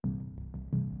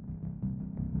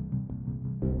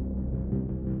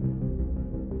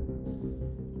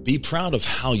Be proud of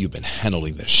how you've been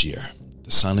handling this year.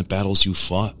 The silent battles you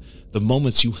fought, the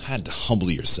moments you had to humble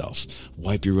yourself,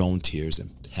 wipe your own tears, and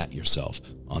pat yourself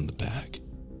on the back.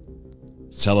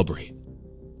 Celebrate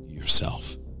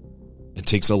yourself. It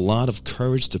takes a lot of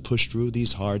courage to push through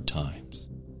these hard times.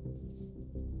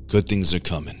 Good things are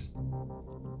coming.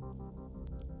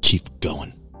 Keep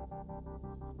going.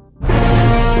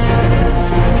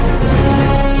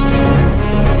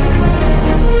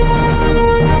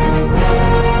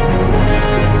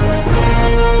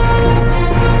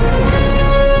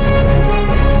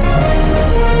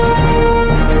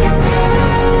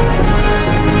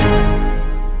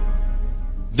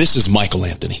 This is Michael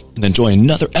Anthony, and enjoy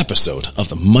another episode of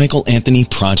the Michael Anthony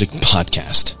Project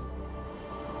Podcast.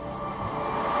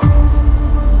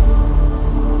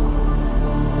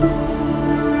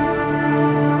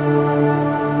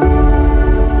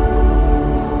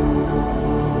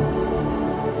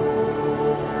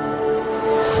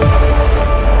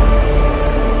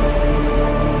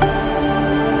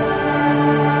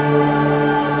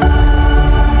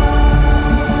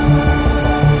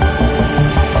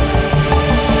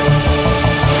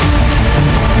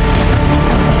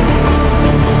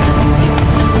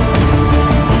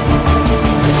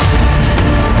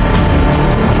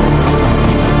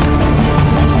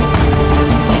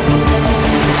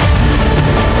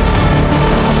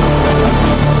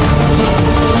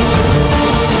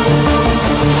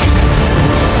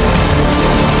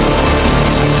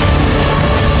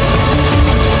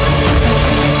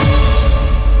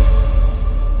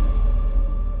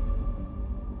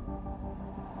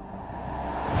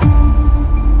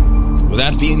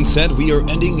 That being said, we are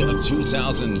ending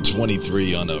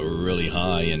 2023 on a really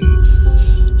high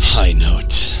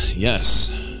note. Yes,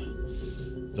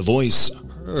 the voice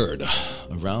heard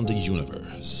around the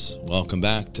universe. Welcome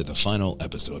back to the final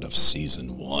episode of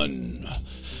Season 1.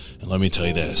 And let me tell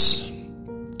you this,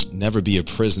 never be a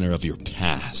prisoner of your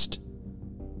past.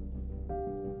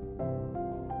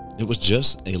 It was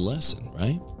just a lesson,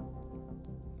 right?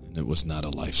 And it was not a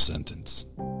life sentence.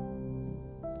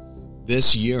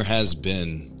 This year has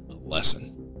been a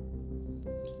lesson.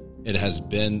 It has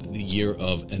been the year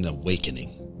of an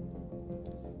awakening.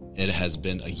 It has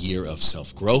been a year of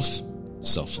self-growth,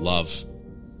 self-love,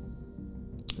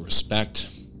 respect,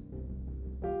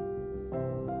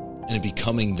 and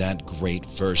becoming that great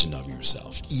version of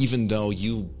yourself. Even though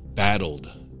you battled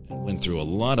and went through a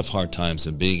lot of hard times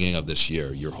in the beginning of this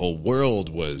year, your whole world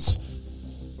was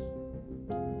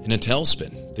in a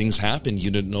tailspin. Things happened,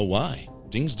 you didn't know why.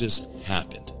 Things just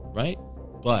happened, right?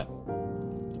 But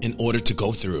in order to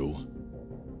go through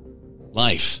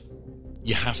life,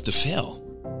 you have to fail.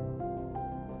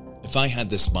 If I had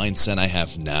this mindset I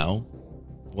have now,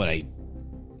 when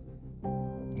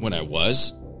I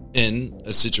was in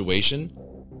a situation,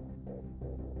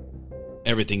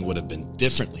 everything would have been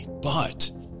differently. But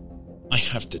I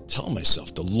have to tell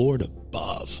myself, the Lord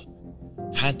above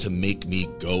had to make me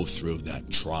go through that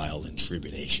trial and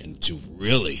tribulation to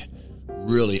really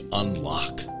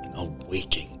unlock and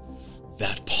awaken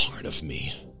that part of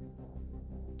me.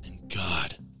 And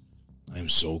God, I'm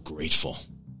so grateful.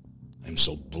 I'm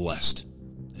so blessed.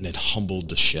 And it humbled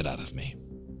the shit out of me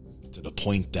to the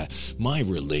point that my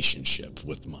relationship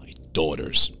with my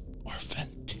daughters are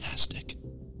fantastic.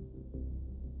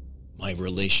 My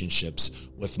relationships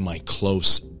with my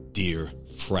close, dear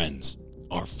friends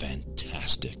are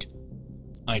fantastic.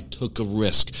 I took a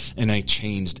risk and I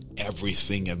changed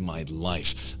everything in my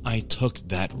life. I took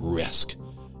that risk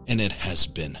and it has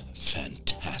been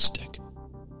fantastic.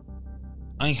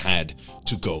 I had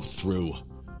to go through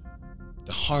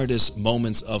the hardest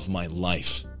moments of my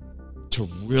life to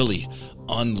really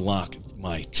unlock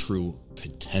my true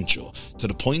potential, to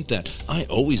the point that I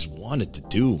always wanted to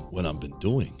do what I've been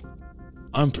doing.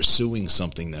 I'm pursuing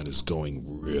something that is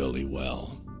going really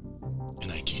well.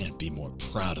 And I can't be more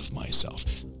proud of myself.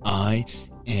 I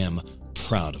am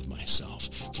proud of myself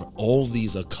for all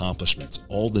these accomplishments,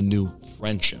 all the new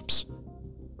friendships,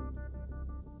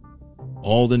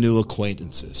 all the new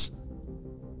acquaintances,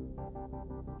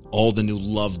 all the new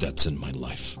love that's in my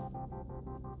life.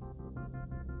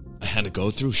 I had to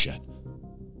go through shit.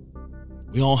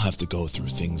 We all have to go through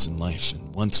things in life.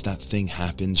 And once that thing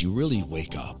happens, you really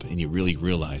wake up and you really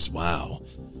realize, wow,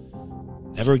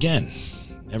 never again.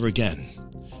 Never again.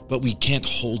 But we can't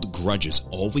hold grudges.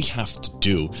 All we have to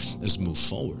do is move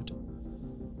forward.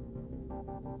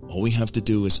 All we have to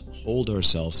do is hold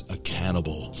ourselves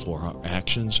accountable for our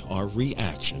actions, our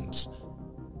reactions.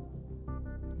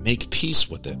 Make peace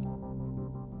with it.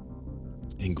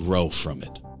 And grow from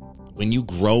it. When you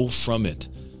grow from it,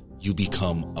 you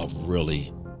become a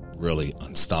really, really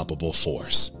unstoppable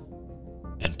force.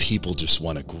 And people just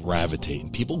want to gravitate,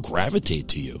 and people gravitate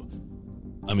to you.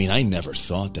 I mean, I never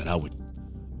thought that I would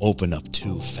open up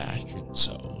 2 fashion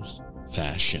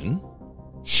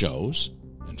shows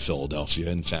in Philadelphia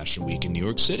and Fashion Week in New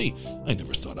York City. I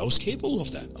never thought I was capable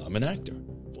of that. I'm an actor,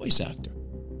 voice actor.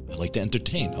 I like to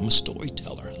entertain. I'm a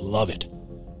storyteller. I love it.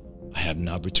 I had an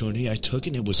opportunity. I took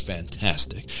it. It was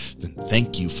fantastic. Then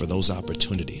thank you for those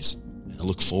opportunities. And I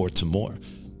look forward to more.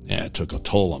 Yeah, it took a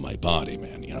toll on my body,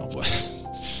 man, but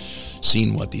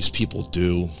seeing what these people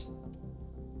do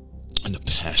and the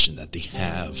passion that they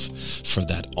have for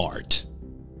that art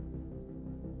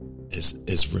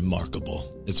is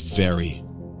remarkable. It's very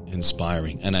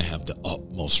inspiring, and I have the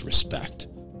utmost respect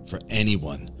for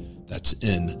anyone that's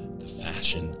in the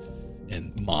fashion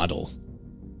and model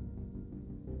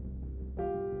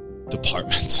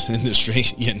departments industry.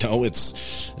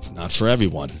 It's not for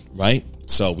everyone, right?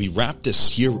 So we wrap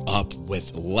this year up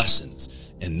with lessons,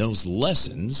 and those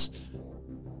lessons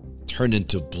turned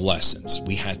into blessings.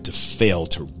 We had to fail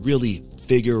to really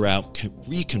figure out,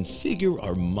 reconfigure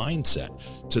our mindset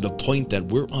to the point that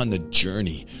we're on the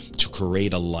journey to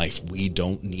create a life we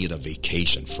don't need a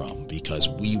vacation from, because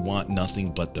we want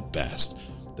nothing but the best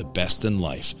in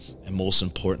life. And most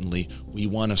importantly, we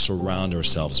want to surround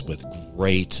ourselves with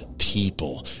great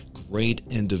people, great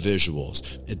individuals.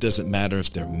 It doesn't matter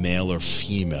if they're male or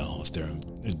female, if they're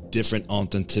a different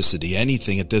authenticity,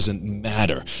 anything, it doesn't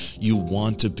matter. You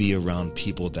want to be around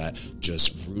people that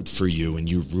just root for you, and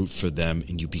you root for them,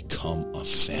 and you become a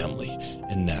family.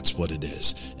 And that's what it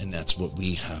is. And that's what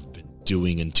we have been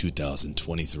doing in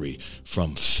 2023,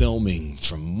 from filming,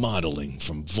 from modeling,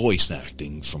 from voice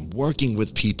acting, from working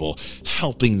with people,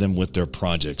 helping them with their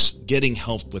projects, getting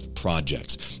help with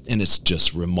projects. And it's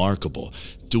just remarkable.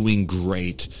 Doing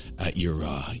great at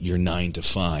your 9 to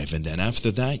 5. And then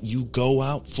after that, you go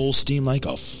out full steam like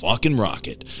a fucking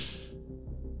rocket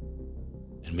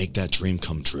and make that dream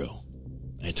come true.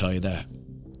 I tell you that,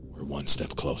 we're one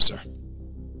step closer.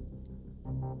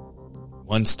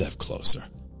 One step closer.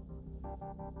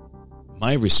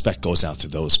 My respect goes out to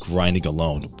those grinding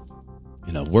alone,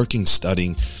 working,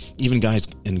 studying, even guys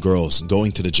and girls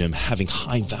going to the gym, having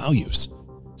high values,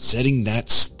 setting that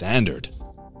standard.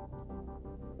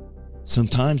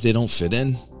 Sometimes they don't fit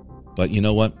in, but you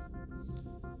know what?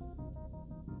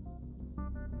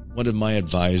 One of my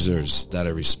advisors that I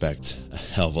respect a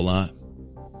hell of a lot,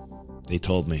 they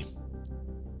told me,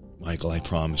 Michael, I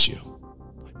promise you,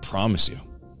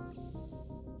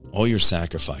 all your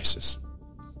sacrifices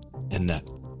and that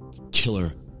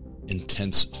killer,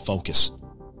 intense focus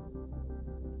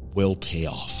will pay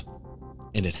off.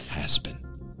 And it has been.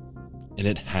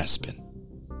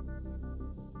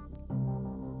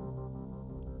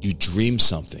 You dream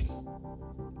something.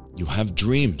 You have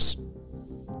dreams.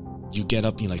 You get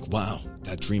up and you're like, wow,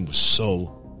 that dream was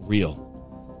so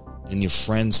real. And your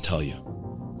friends tell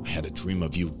you, I had a dream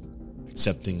of you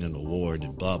accepting an award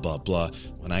and blah, blah, blah.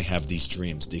 When I have these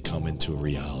dreams, they come into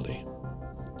reality.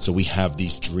 So we have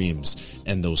these dreams,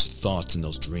 and those thoughts and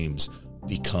those dreams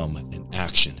become an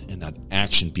action, and that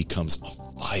action becomes a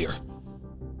fire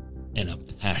and a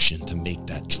passion to make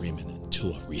that dream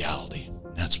into a reality.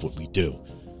 That's what we do.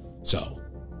 So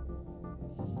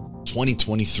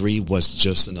 2023 was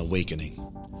just an awakening,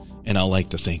 and I like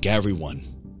to thank everyone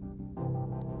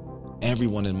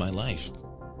in my life,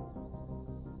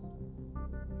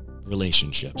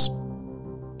 relationships,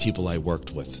 people I worked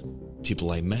with,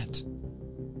 people I met.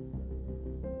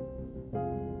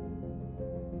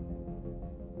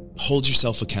 Hold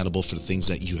yourself accountable for the things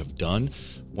that you have done.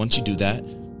 Once you do that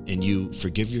and you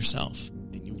forgive yourself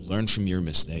and you learn from your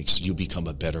mistakes, you become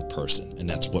a better person. And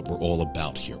that's what we're all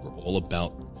about here. We're all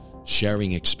about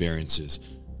sharing experiences,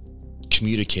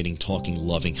 communicating, talking,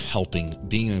 loving, helping,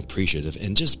 being appreciative,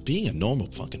 and just being a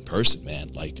normal fucking person,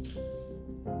 man. Like,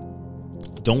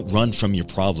 don't run from your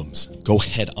problems. Go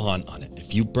head on it.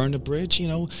 If you burn a bridge,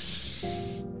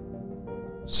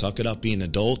 suck it up, be an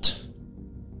adult,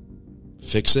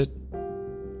 fix it,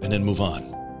 and then move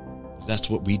on. That's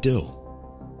what we do.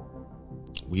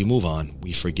 We move on.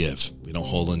 We forgive. We don't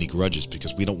hold any grudges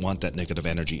because we don't want that negative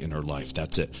energy in our life.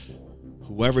 That's it.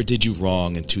 Whoever did you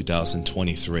wrong in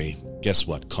 2023, guess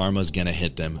what? Karma's going to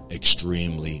hit them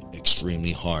extremely,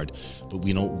 extremely hard. But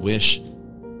we don't wish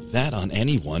that on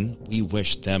anyone. We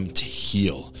wish them to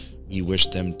heal. We wish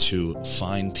them to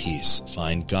find peace,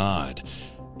 find God,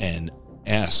 and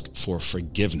ask for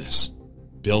forgiveness.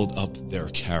 Build up their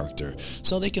character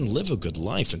so they can live a good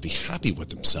life and be happy with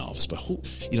themselves. But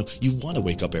you want to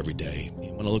wake up every day. You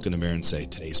want to look in the mirror and say,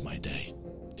 today's my day.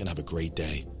 I'm going to have a great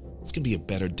day. It's going to be a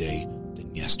better day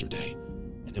than yesterday.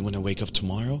 And then when I wake up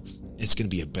tomorrow, it's going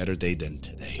to be a better day than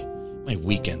today. My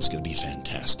weekend's going to be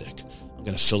fantastic. I'm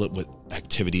going to fill it with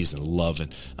activities and love,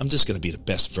 and I'm just going to be the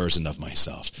best version of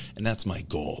myself. And that's my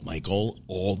goal. My goal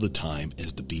all the time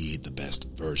is to be the best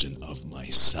version of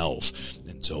myself.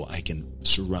 And so I can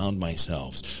surround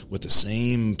myself with the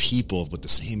same people, with the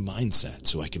same mindset,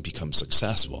 so I can become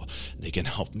successful. They can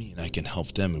help me and I can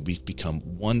help them, and we become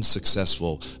one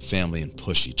successful family and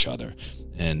push each other.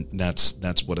 And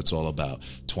that's what it's all about.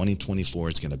 2024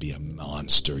 is going to be a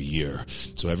monster year.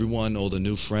 So everyone, all the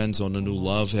new friends, all the new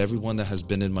love, everyone that has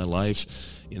been in my life,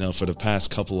 for the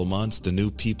past couple of months, the new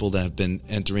people that have been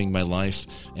entering my life,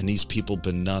 and these people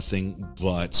been nothing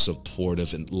but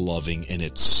supportive and loving, and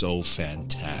it's so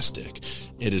fantastic.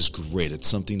 It is great. It's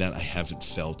something that I haven't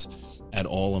felt at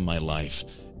all in my life,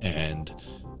 and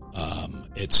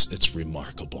it's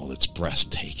remarkable. It's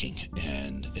breathtaking,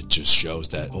 and it just shows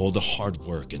that all the hard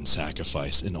work and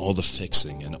sacrifice and all the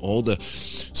fixing and all the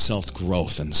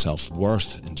self-growth and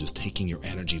self-worth and just taking your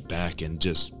energy back and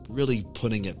just really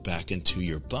putting it back into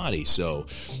your body so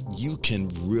you can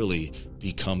really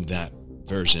become that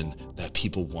version that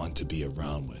people want to be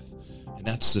around with. And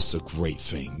that's just a great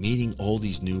thing, meeting all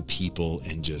these new people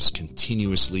and just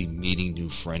continuously meeting new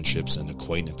friendships and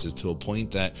acquaintances to a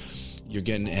point that you're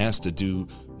getting asked to do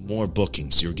more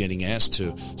bookings. You're getting asked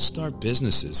to start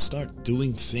businesses, start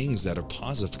doing things that are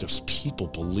positive because people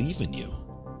believe in you.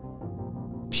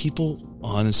 People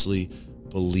honestly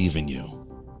believe in you.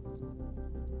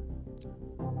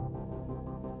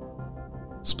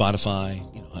 Spotify,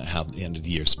 at the end of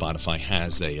the year, Spotify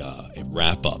has a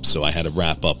wrap up. So I had a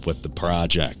wrap up with the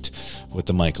project, with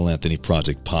the Michael Anthony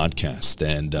Project podcast.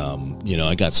 And,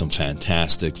 I got some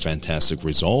fantastic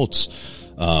results.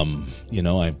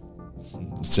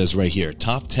 It says right here,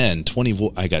 top 10,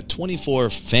 20, I got 24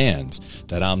 fans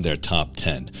that I'm their top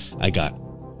 10. I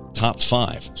got top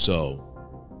 5. So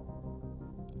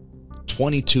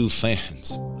 22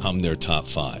 fans, I'm their top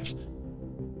 5.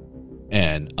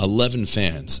 And 11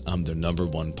 fans, I'm their number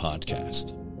 1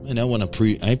 podcast. And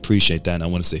I appreciate that. And I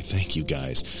want to say thank you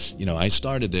guys. I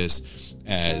started this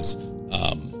as,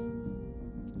 I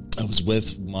was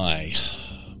with my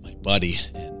buddy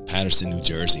in Patterson, New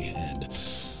Jersey, and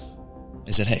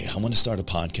I said, hey, I want to start a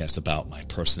podcast about my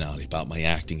personality, about my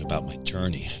acting, about my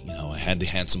journey. I had the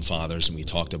Handsome Fathers, and we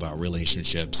talked about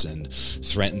relationships and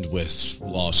threatened with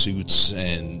lawsuits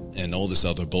and all this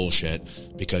other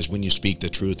bullshit, because when you speak the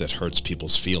truth, it hurts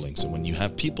people's feelings. And when you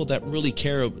have people that really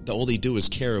care, all they do is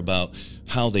care about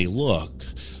how they look,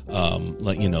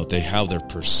 how they're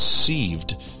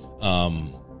perceived,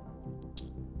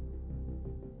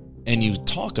 and you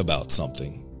talk about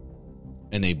something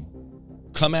and they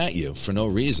come at you for no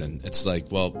reason, it's like,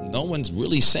 well, no one's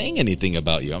really saying anything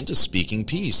about you. I'm just speaking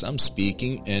peace. I'm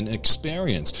speaking an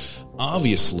experience.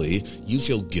 Obviously, you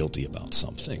feel guilty about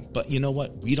something, but you know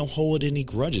what? We don't hold any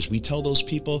grudges. We tell those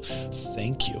people,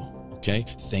 thank you. Okay.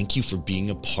 Thank you for being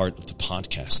a part of the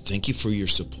podcast. Thank you for your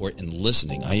support and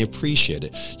listening. I appreciate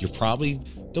it. You're probably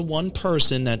the one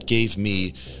person that gave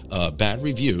me bad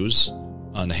reviews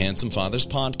on the Handsome Fathers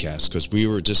podcast, because we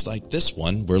were just like this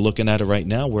one. We're looking at it right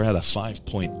now. We're at a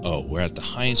 5.0. We're at the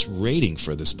highest rating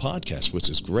for this podcast, which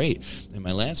is great. And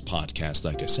my last podcast,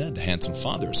 like I said, the Handsome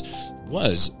Fathers,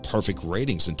 was perfect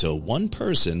ratings until one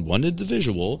person, one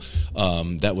individual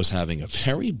that was having a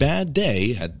very bad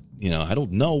day, had, I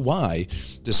don't know why,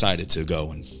 decided to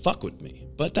go and fuck with me.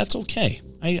 But that's okay.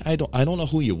 I don't know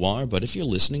who you are, but if you're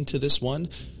listening to this one,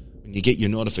 when you get your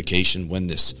notification when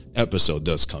this episode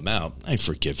does come out, I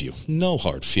forgive you. No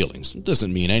hard feelings. It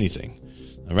doesn't mean anything.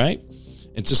 All right?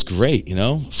 It's just great,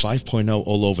 5.0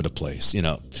 all over the place,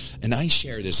 And I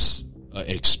share this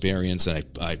experience, and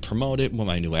I promote it with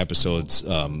my new episodes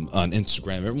on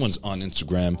Instagram. Everyone's on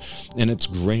Instagram, and it's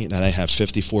great that I have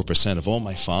 54% of all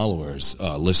my followers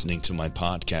listening to my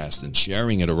podcast and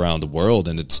sharing it around the world.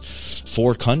 And it's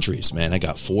 4 countries, man. I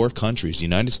got 4 countries. The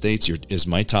United States is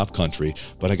my top country,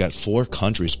 but I got 4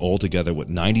 countries altogether with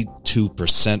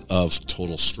 92% of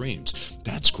total streams.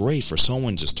 That's great for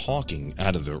someone just talking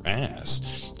out of their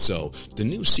ass. So the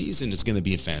new season is going to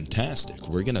be fantastic.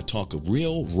 We're going to talk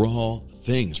real, raw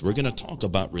things. We're going to talk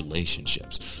about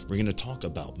relationships. We're going to talk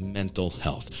about mental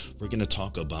health. We're going to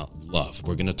talk about love.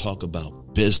 We're going to talk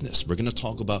about business. We're going to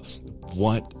talk about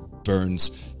what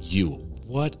burns you.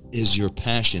 What is your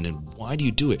passion and why do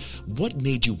you do it? What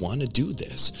made you want to do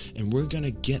this? And we're going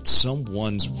to get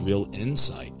someone's real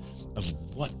insight of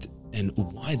what and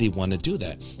why they want to do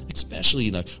that.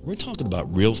 Especially, we're talking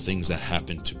about real things that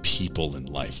happen to people in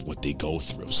life, what they go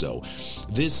through. So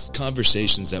these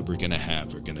conversations that we're going to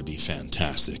have are going to be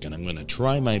fantastic. And I'm going to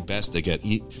try my best to get,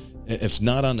 if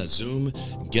not on a Zoom,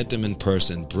 get them in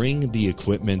person, bring the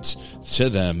equipment to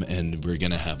them, and we're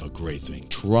going to have a great thing.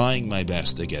 Trying my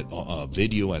best to get a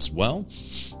video as well.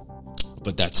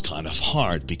 But that's kind of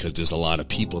hard because there's a lot of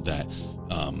people that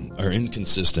are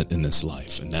inconsistent in this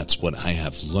life. And that's what I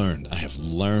have learned. I have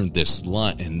learned this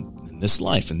lot in this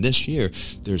life. And this year,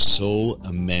 there's so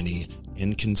many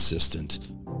inconsistent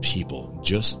people,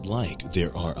 just like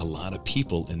there are a lot of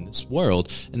people in this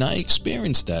world. And I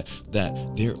experienced that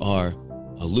there are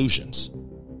illusions.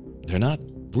 They're not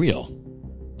real.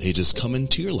 They just come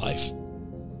into your life,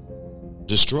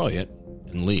 destroy it,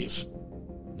 and leave.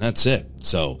 That's it.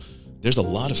 So there's a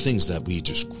lot of things that we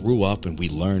just grew up and we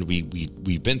learned.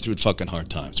 We've been through fucking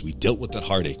hard times. We dealt with that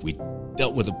heartache. We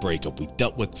dealt with a breakup. We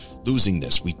dealt with losing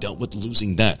this. We dealt with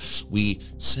losing that. We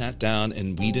sat down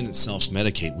and we didn't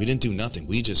self-medicate. We didn't do nothing.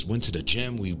 We just went to the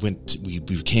gym. We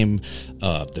became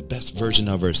the best version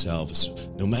of ourselves.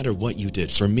 No matter what you did.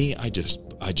 For me, I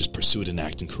just pursued an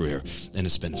acting career, and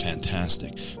it's been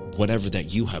fantastic. Whatever that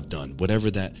you have done, whatever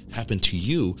that happened to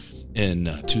you in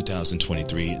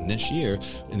 2023 and this year,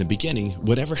 in the beginning,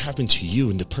 whatever happened to you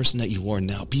and the person that you are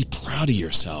now, be proud of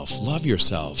yourself. Love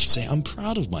yourself. Say, I'm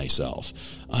proud of myself.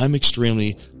 I'm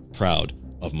extremely proud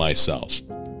of myself.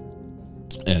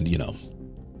 And,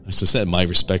 as I said, my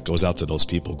respect goes out to those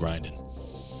people grinding.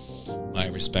 My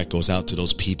respect goes out to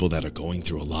those people that are going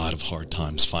through a lot of hard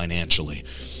times financially,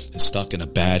 stuck in a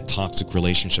bad, toxic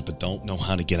relationship but don't know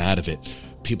how to get out of it.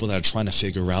 People that are trying to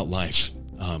figure out life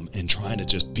and trying to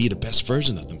just be the best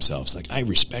version of themselves. Like, I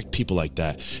respect people like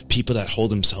that. People that hold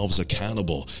themselves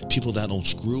accountable. People that don't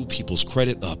screw people's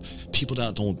credit up. People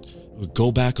that don't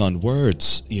go back on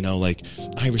words.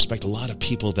 I respect a lot of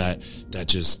people that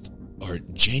just are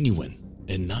genuine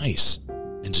and nice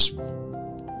and just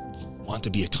want to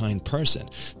be a kind person.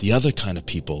 The other kind of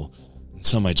people,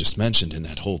 some I just mentioned in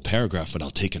that whole paragraph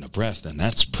without taking a breath, and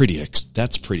that's pretty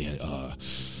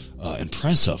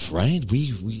impressive, right?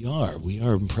 We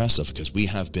are impressive because we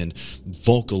have been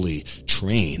vocally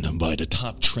trained by the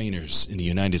top trainers in the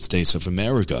United States of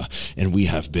America, and we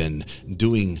have been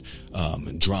doing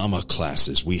drama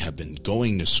classes. We have been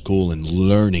going to school and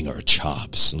learning our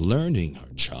chops,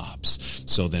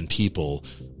 so then people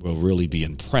will really be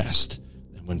impressed.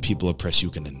 And when people are impressed,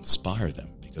 you can inspire them,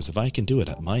 because if I can do it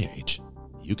at my age,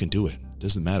 you can do it.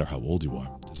 Doesn't matter how old you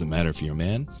are. Doesn't matter if you're a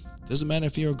man. Doesn't matter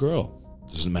if you're a girl.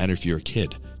 Doesn't matter if you're a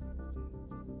kid.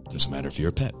 Doesn't matter if you're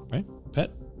a pet, right?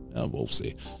 Pet? We'll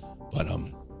see. But,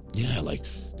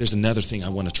 there's another thing I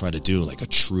want to try to do, like a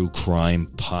true crime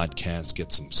podcast,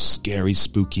 get some scary,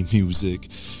 spooky music,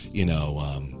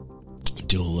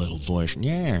 do a little voice.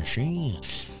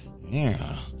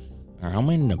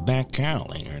 I'm in the back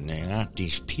alley, and they got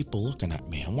these people looking at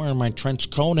me. I'm wearing my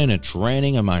trench coat, and it's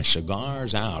raining, and my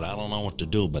cigar's out. I don't know what to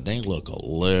do, but they look a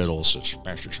little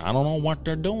suspicious. I don't know what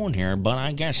they're doing here, but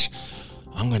I guess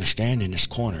I'm going to stand in this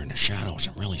corner in the shadows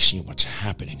and really see what's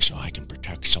happening so I can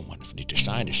protect someone if they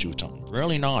decide to shoot something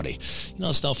really naughty.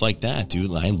 Stuff like that,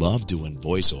 dude. I love doing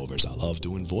voiceovers. I love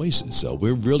doing voices. So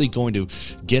we're really going to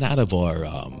get out of our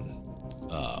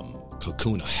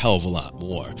cocoon a hell of a lot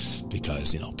more,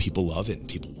 because people love it and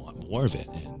people want more of it,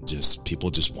 and people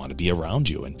just want to be around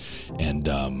you, and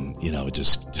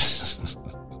just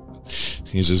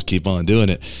you just keep on doing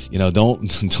it.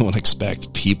 Don't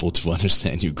expect people to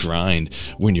understand you grind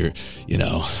when you're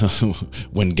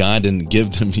when God didn't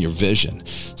give them your vision.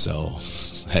 So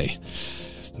hey,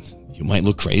 you might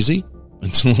look crazy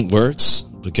until it works,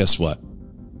 but guess what?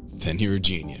 Then you're a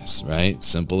genius, right?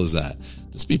 Simple as that.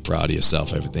 Just be proud of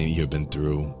yourself, everything you've been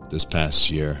through this past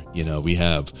year. We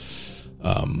have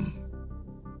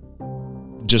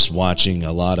just watching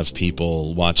a lot of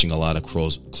people, watching a lot of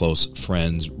close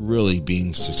friends really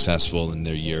being successful in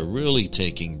their year, really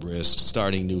taking risks,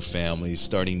 starting new families,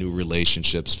 starting new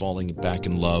relationships, falling back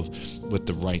in love with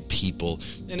the right people.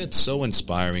 And it's so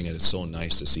inspiring, and it's so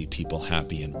nice to see people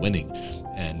happy and winning.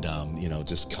 And,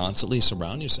 just constantly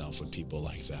surround yourself with people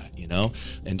like that,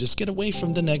 and just get away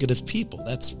from the negative people.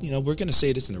 That's, we're going to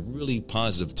say this in a really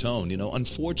positive tone,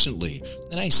 unfortunately.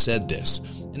 And I said this,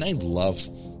 and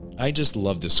I just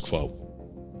love this quote.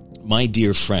 My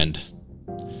dear friend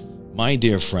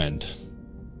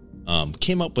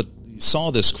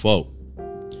saw this quote,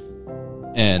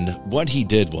 and what he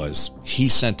did was he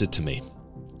sent it to me,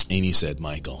 and he said,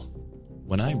 Michael,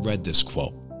 when I read this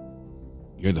quote,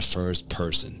 you're the first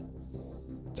person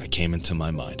that came into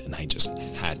my mind, and I just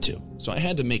had to. So I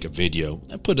had to make a video.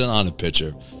 I put it on a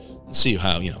picture. see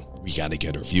how, we got to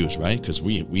get our views, right? Because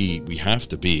we have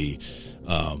to be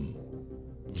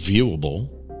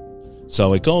viewable.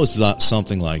 So it goes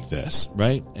something like this,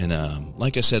 right? And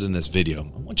like I said in this video,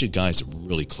 I want you guys to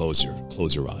really close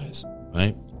your eyes,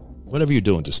 right? Whatever you're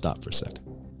doing, just stop for a second.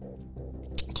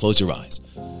 Close your eyes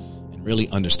and really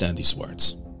understand these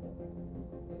words.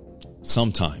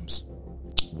 Sometimes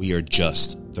we are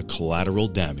just the collateral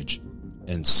damage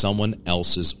in someone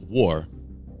else's war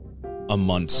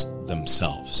amongst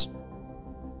themselves.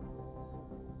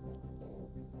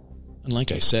 And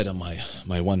like I said on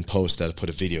my one post that I put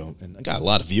a video, and I got a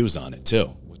lot of views on it too,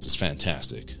 which is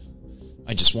fantastic.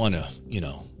 I just want to,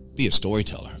 be a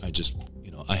storyteller. I just,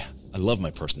 I love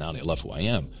my personality. I love who I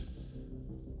am.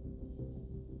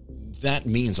 That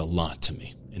means a lot to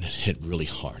me, and it hit really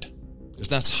hard because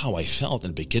that's how I felt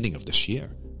in the beginning of this year.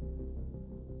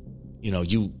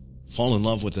 You fall in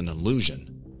love with an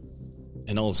illusion,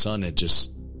 and all of a sudden it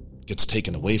just gets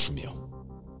taken away from you.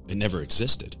 It never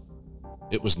existed.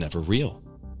 It was never real.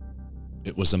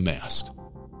 It was a mask.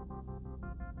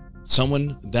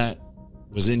 Someone that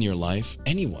was in your life,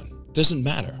 anyone, doesn't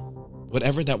matter.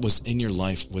 Whatever that was in your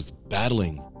life was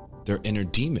battling their inner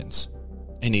demons,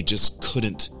 and he just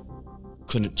couldn't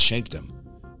shake them.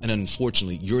 And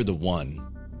unfortunately, you're the one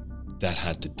that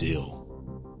had to deal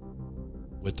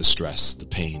with the stress, the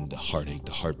pain, the heartache,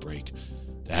 the heartbreak,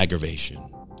 the aggravation,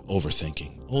 the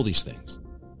overthinking, all these things.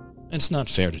 And it's not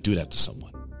fair to do that to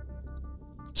someone.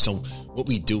 So what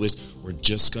we do is we're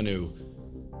just going to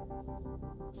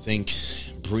think,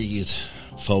 breathe,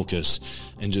 focus,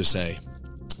 and just say,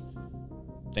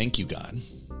 thank you, God,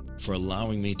 for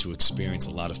allowing me to experience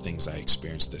a lot of things I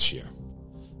experienced this year.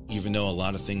 Even though a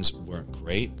lot of things weren't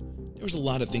great, there was a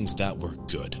lot of things that were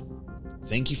good.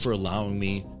 Thank you for allowing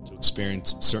me to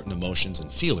experience certain emotions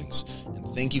and feelings. And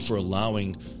thank you for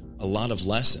allowing a lot of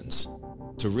lessons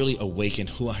to really awaken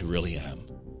who I really am.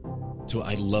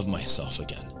 I love myself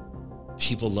again.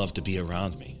 People love to be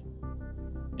around me.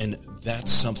 And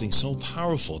that's something so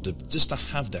powerful, just to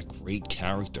have that great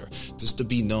character, just to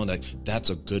be known that that's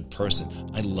a good person.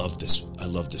 I love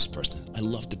this person. I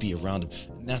love to be around him.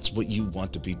 And that's what you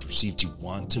want to be perceived. You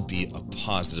want to be a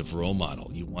positive role model.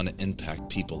 You want to impact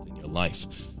people in your life.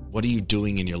 What are you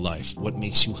doing in your life? What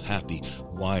makes you happy?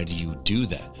 Why do you do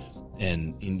that?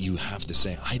 And you have to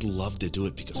say, I love to do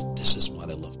it because this is what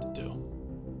I love to do.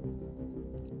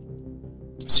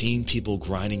 Seeing people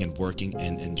grinding and working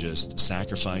and just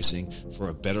sacrificing for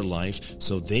a better life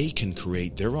so they can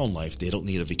create their own life they don't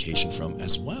need a vacation from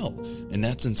as well. And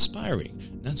that's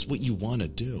inspiring. That's what you want to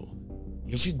do.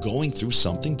 If you're going through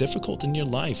something difficult in your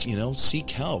life, seek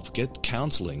help, get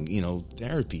counseling,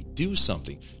 therapy, do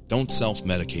something. Don't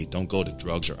self-medicate. Don't go to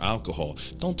drugs or alcohol.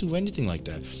 Don't do anything like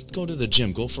that. Go to the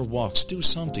gym, go for walks, do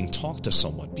something, talk to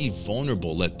someone, be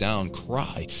vulnerable, let down,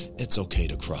 cry. It's okay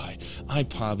to cry. I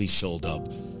probably filled up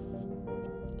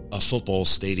a football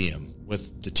stadium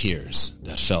with the tears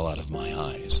that fell out of my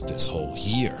eyes this whole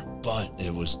year. But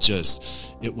it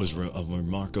was a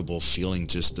remarkable feeling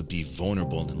just to be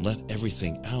vulnerable and let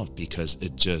everything out, because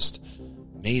it just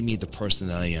made me the person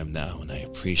that I am now, and I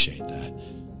appreciate that.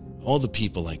 All the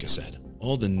people, like I said,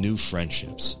 all the new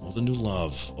friendships, all the new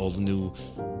love, all the new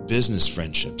business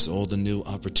friendships, all the new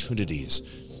opportunities.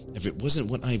 If it wasn't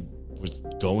what I was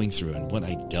going through and what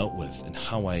I dealt with and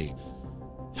how I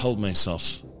held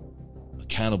myself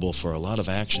accountable for a lot of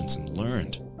actions and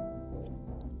learned,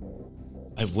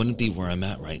 I wouldn't be where I'm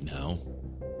at right now.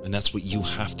 And that's what you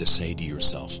have to say to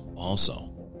yourself also.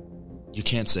 You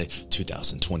can't say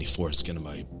 2024 is going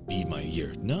to be my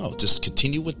year. No, just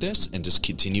continue with this and just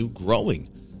continue growing.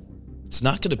 It's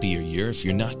not going to be your year if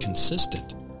you're not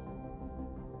consistent.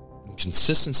 And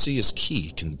consistency is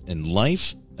key in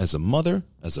life, as a mother,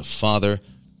 as a father,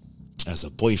 as a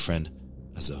boyfriend,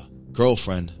 as a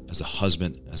girlfriend, as a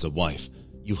husband, as a wife.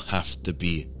 You have to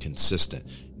be consistent.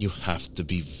 You have to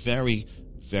be very,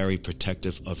 very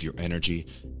protective of your energy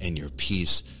and your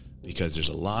peace, because there's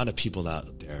a lot of people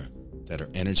out there that are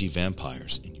energy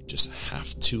vampires, and you just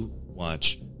have to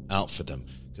watch out for them,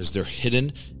 because they're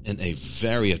hidden in a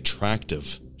very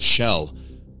attractive shell,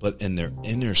 but in their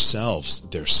inner selves,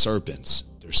 they're serpents.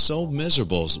 They're so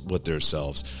miserable with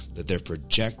themselves that they're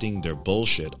projecting their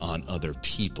bullshit on other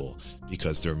people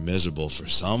because they're miserable for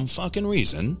some fucking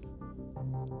reason.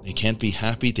 They can't be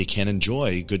happy. They can't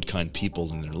enjoy good, kind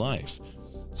people in their life.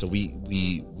 So we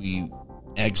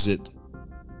exit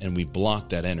and we block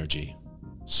that energy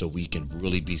so we can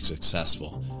really be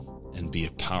successful and be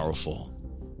a powerful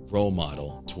role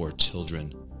model to our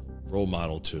children, role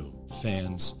model to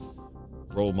fans,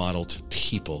 role model to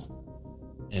people,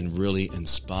 and really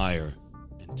inspire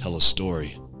and tell a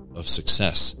story of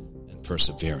success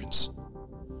perseverance.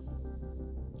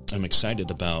 I'm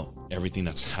excited about everything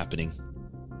that's happening.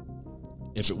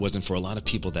 If it wasn't for a lot of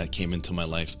people that came into my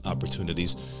life,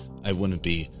 opportunities, I wouldn't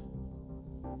be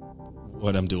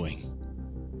what I'm doing.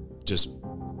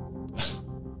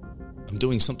 I'm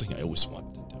doing something I always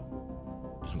wanted to do.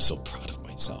 And I'm so proud of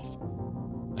myself.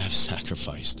 I have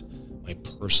sacrificed my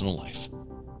personal life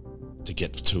to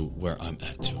get to where I'm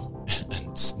at to.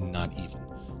 And it's not even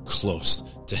close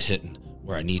to hitting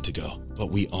where I need to go. But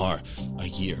we are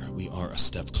a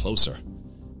step closer.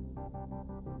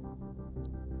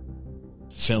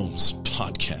 Films,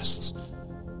 podcasts,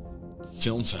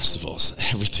 film festivals,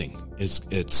 everything.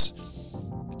 It's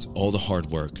all the hard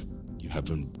work. You have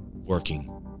been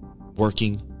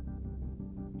working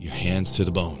your hands to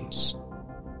the bones,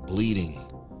 bleeding,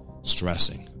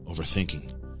 stressing,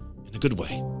 overthinking in a good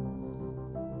way,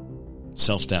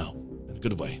 self-doubt in a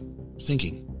good way,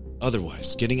 thinking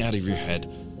otherwise, getting out of your head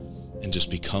and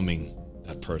just becoming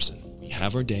that person. We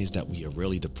have our days that we are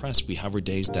really depressed. We have our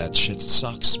days that shit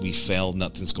sucks. We failed.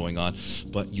 Nothing's going on.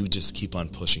 But you just keep on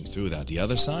pushing through that. The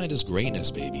other side is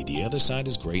greatness, baby. The other side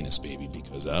is greatness, baby.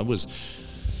 Because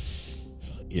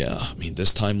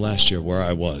this time last year where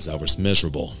I was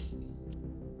miserable.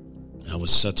 I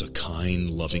was such a kind,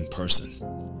 loving person.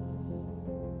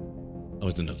 I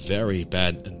was in a very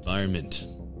bad environment.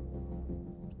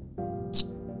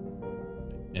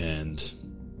 And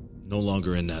no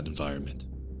longer in that environment.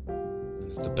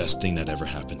 It's the best thing that ever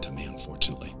happened to me,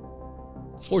 unfortunately.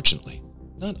 Fortunately.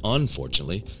 Not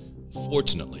unfortunately.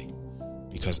 Fortunately.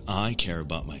 Because I care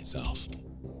about myself.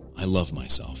 I love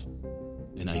myself.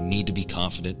 And I need to be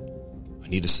confident. I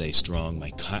need to stay strong.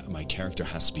 My character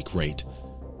has to be great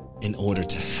in order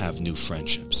to have new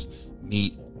friendships.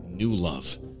 Meet new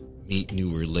love. Meet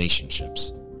new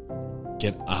relationships.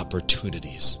 Get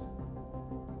opportunities.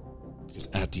 Because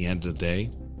at the end of the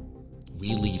day,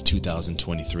 we leave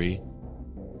 2023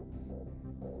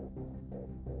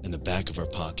 in the back of our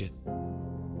pocket.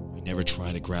 We never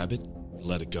try to grab it. We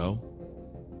let it go.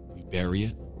 We bury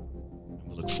it. And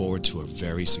we look forward to a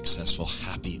very successful,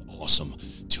 happy, awesome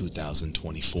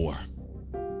 2024.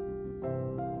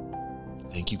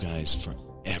 Thank you guys for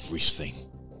everything.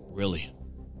 Really.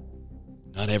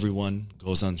 Not everyone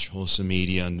goes on social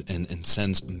media and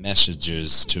sends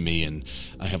messages to me, and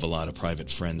I have a lot of private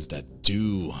friends that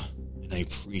do, and I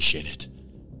appreciate it.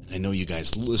 And I know you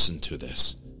guys listen to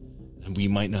this. And we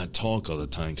might not talk all the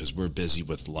time because we're busy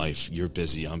with life. You're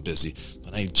busy, I'm busy.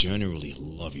 But I generally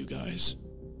love you guys.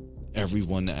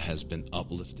 Everyone that has been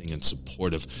uplifting and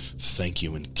supportive, thank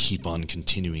you, and keep on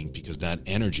continuing, because that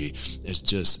energy is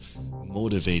just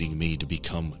motivating me to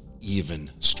become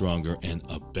even stronger and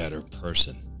a better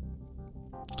person.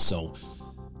 So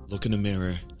look in the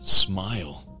mirror,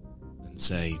 smile, and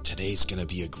say, today's going to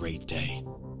be a great day.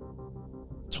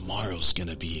 Tomorrow's going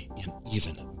to be an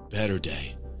even better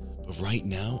day. But right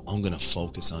now, I'm going to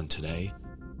focus on today.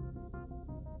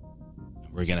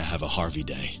 And we're going to have a Harvey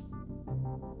day.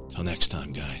 Till next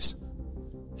time, guys.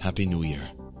 Happy New Year.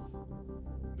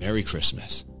 Merry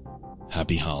Christmas.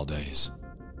 Happy holidays.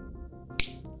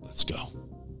 Let's go.